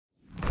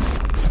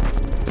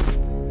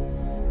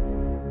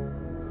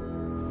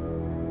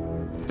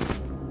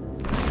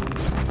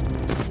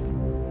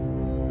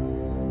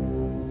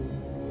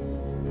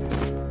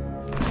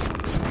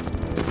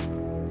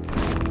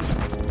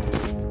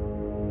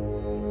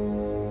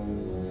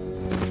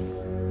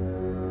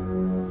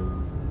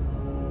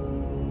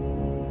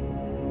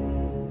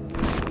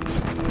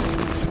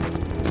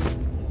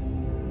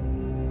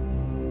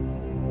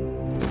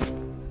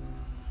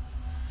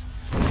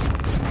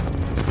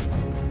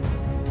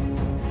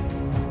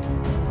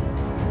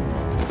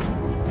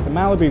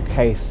Malibu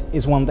case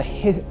is one of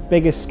the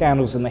biggest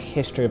scandals in the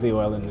history of the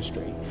oil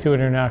industry. Two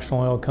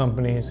international oil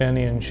companies,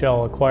 Eni and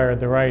Shell,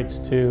 acquired the rights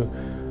to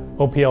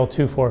OPL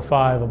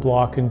 245, a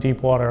block in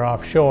deep water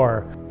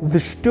offshore. The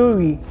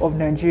story of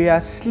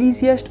Nigeria's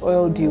sleaziest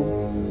oil deal.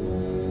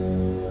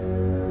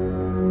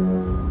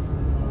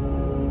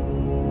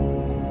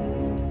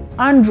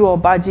 Andrew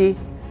Obaje,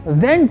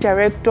 then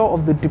director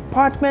of the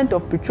Department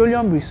of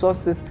Petroleum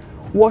Resources,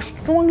 was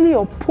strongly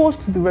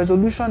opposed to the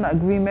resolution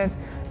agreement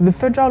the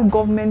federal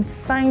government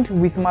signed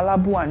with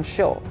Malibu and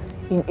Shell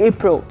in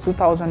April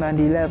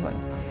 2011.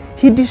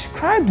 He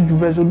described the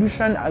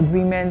resolution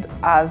agreement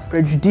as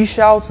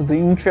prejudicial to the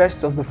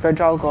interests of the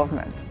federal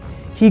government.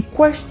 He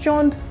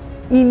questioned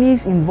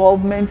Eni's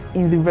involvement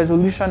in the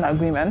resolution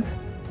agreement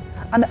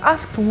and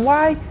asked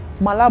why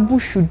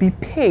Malibu should be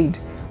paid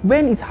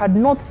when it had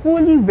not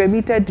fully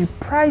remitted the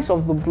price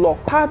of the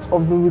block, part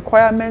of the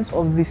requirements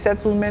of the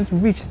settlement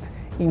reached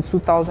in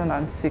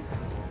 2006.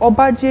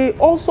 Obaje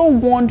also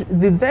warned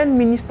the then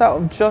Minister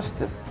of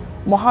Justice,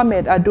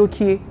 Mohammed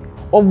Adoke,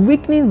 of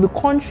weakening the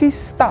country's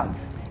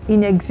stance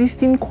in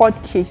existing court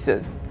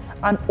cases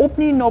and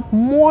opening up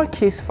more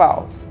case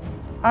files.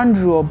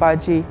 Andrew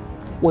Obaje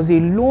was a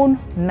lone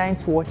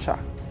night watcher.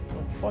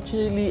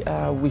 Unfortunately,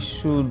 we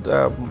should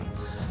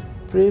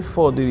pray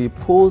for the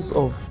repose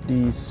of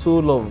the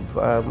soul of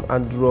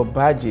Andrew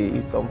Obaje.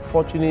 It's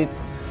unfortunate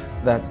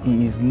that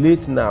he is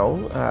late now.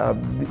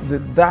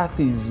 That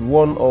is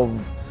one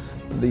of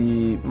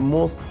the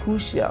most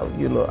crucial,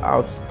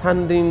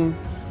 outstanding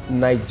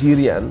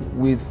Nigerian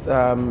with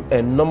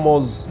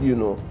enormous,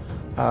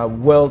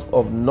 wealth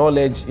of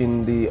knowledge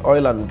in the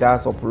oil and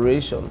gas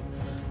operation,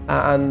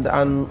 and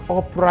an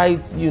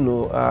upright,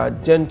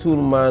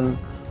 gentleman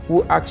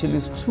who actually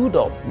stood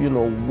up,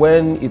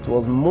 when it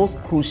was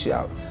most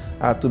crucial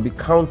to be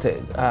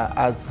counted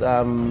as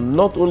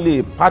not only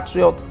a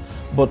patriot,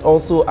 but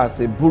also as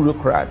a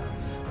bureaucrat.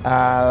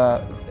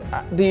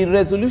 The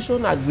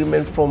resolution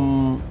agreement,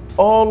 from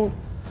all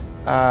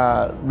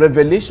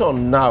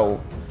revelation now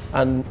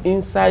and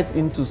insight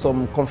into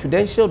some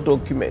confidential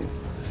documents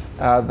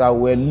that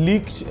were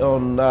leaked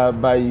on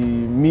by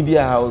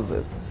media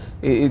houses,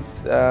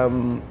 it's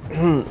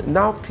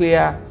now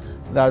clear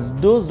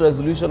that those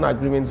resolution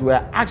agreements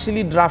were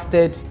actually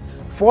drafted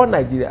for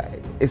Nigeria,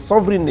 a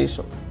sovereign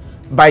nation,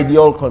 by the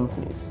oil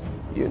companies.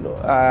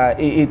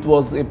 It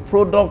was a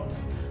product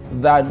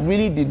that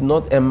really did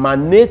not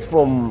emanate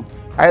from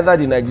either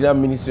the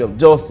Nigerian Ministry of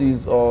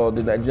Justice or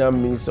the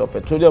Nigerian Ministry of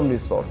Petroleum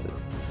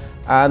Resources.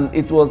 And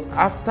it was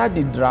after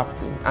the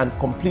drafting and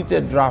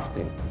completed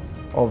drafting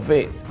of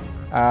it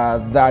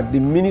that the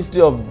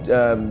Ministry of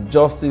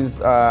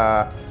Justice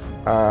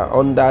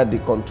under the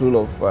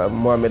control of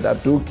Mohammed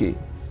Adoke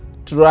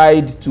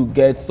tried to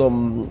get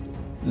some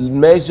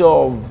measure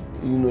of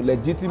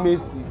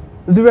legitimacy.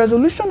 The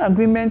resolution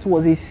agreement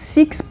was a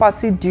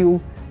six-party deal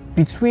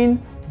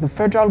between the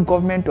federal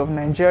government of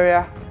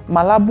Nigeria,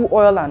 Malibu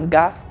Oil and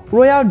Gas,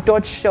 Royal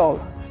Dutch Shell,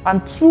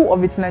 and two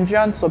of its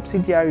Nigerian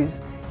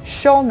subsidiaries,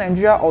 Shell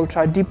Nigeria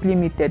Ultra Deep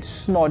Limited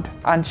 (SNOD)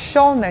 and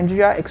Shell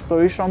Nigeria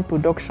Exploration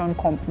Production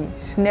Company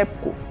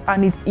 (SNEPCO),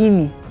 and its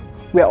Eni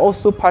were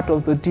also part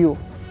of the deal,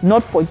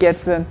 not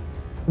forgetting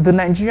the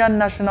Nigerian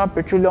National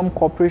Petroleum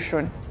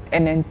Corporation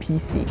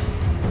 (NNPC).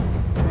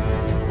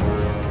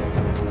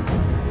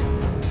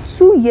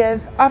 2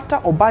 years after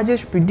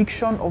Obaje's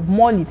prediction of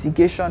more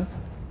litigation,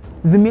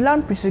 the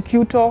Milan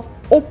prosecutor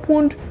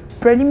opened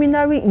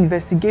preliminary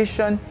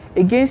investigation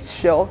against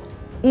Shell,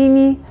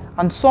 Eni,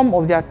 and some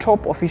of their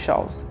top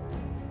officials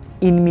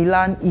in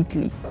Milan,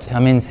 Italy.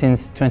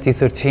 Since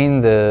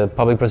 2013, the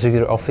Public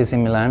Prosecutor Office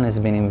in Milan has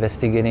been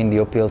investigating the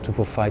OPL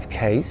 245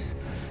 case,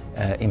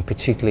 in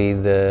particularly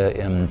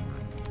the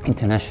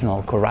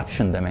international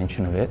corruption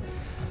dimension of it,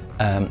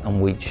 on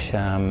which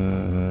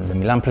the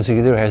Milan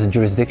prosecutor has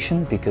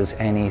jurisdiction because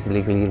Eni is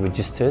legally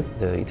registered,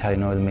 the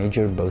Italian oil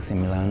major, both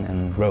in Milan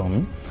and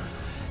Rome.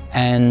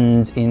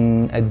 And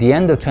at the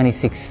end of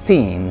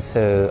 2016,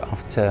 so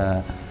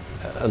after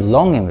a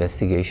long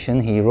investigation,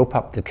 he wrote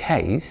up the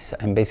case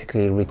and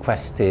basically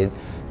requested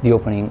the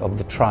opening of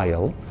the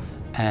trial.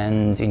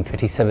 And in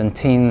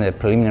 2017, the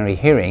preliminary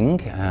hearing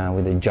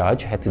with the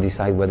judge had to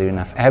decide whether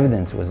enough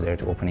evidence was there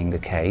to opening the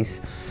case.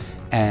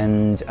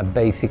 And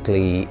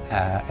basically,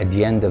 at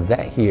the end of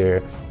that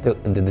year,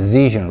 the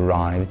decision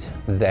arrived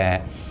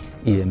that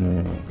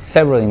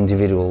several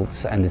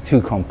individuals and the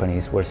two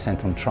companies were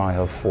sent on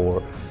trial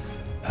for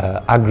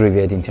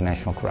aggravated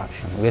international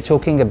corruption. We are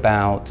talking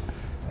about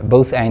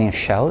both Eni and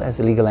Shell as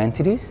legal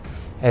entities,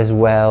 as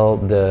well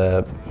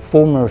the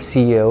former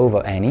CEO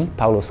of Eni,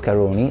 Paolo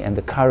Scaroni, and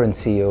the current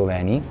CEO of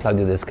Eni,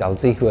 Claudio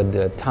Descalzi, who at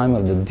the time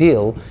of the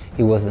deal,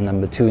 he was the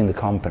number 2 in the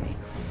company.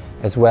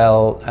 As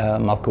well,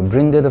 Marco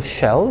Brinded of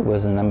Shell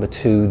was the number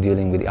 2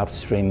 dealing with the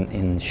upstream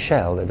in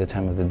Shell at the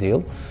time of the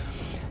deal.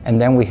 And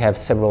then we have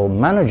several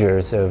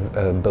managers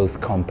of both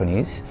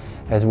companies,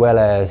 as well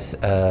as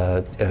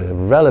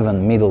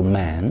relevant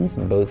middlemen,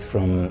 both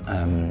from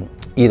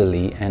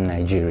Italy and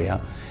Nigeria.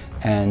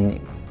 And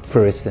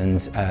For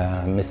instance,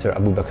 Mr.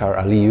 Abubakar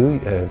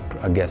Aliyu,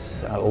 I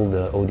guess all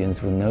the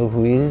audience will know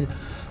who he is,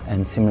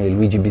 and similarly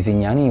Luigi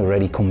Bisignani,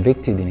 already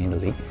convicted in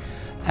Italy,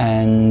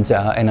 and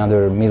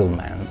another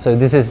middleman. So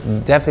this is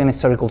definitely an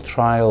historical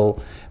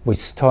trial which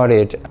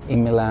started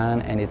in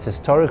Milan, and it's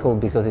historical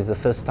because it's the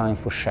first time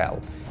for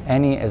Shell.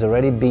 Eni has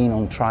already been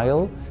on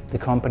trial, the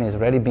company has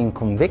already been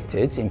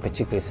convicted, in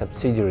particular a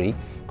subsidiary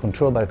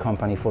controlled by the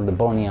company, for the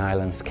Bonny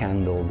Island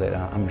scandal that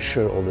I'm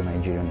sure all the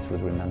Nigerians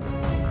would remember.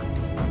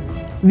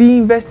 The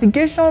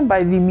investigation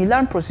by the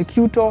Milan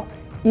prosecutor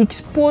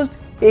exposed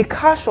a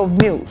cache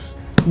of mails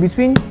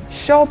between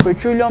Shell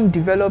Petroleum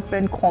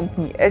Development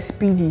Company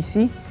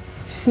 (SPDC),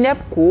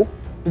 SNEPCO,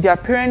 their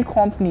parent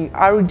company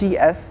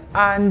RDS,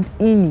 and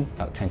Eni.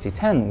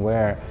 2010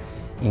 were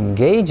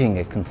engaging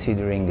and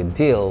considering a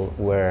deal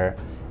where,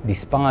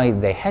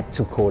 despite they had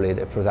to call it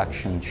a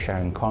production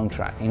sharing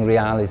contract, in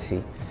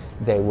reality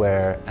they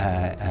were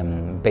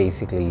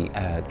basically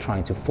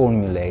trying to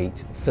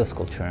formulate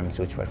fiscal terms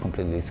which were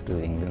completely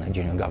excluding the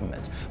Nigerian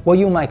government. What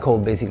you might call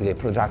basically a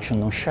production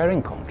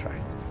non-sharing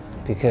contract,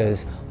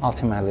 because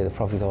ultimately the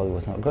profit oil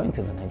was not going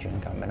to the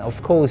Nigerian government.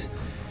 Of course,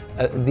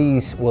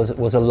 this was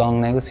a long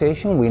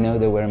negotiation. We know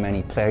there were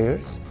many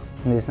players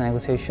in this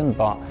negotiation,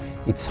 but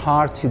it's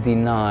hard to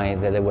deny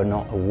that they were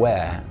not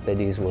aware that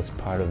this was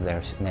part of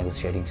their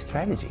negotiating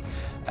strategy.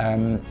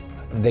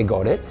 They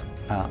got it.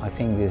 I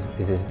think this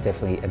is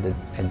definitely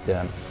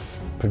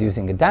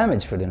producing a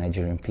damage for the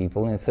Nigerian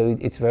people, and so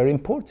it's very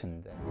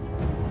important.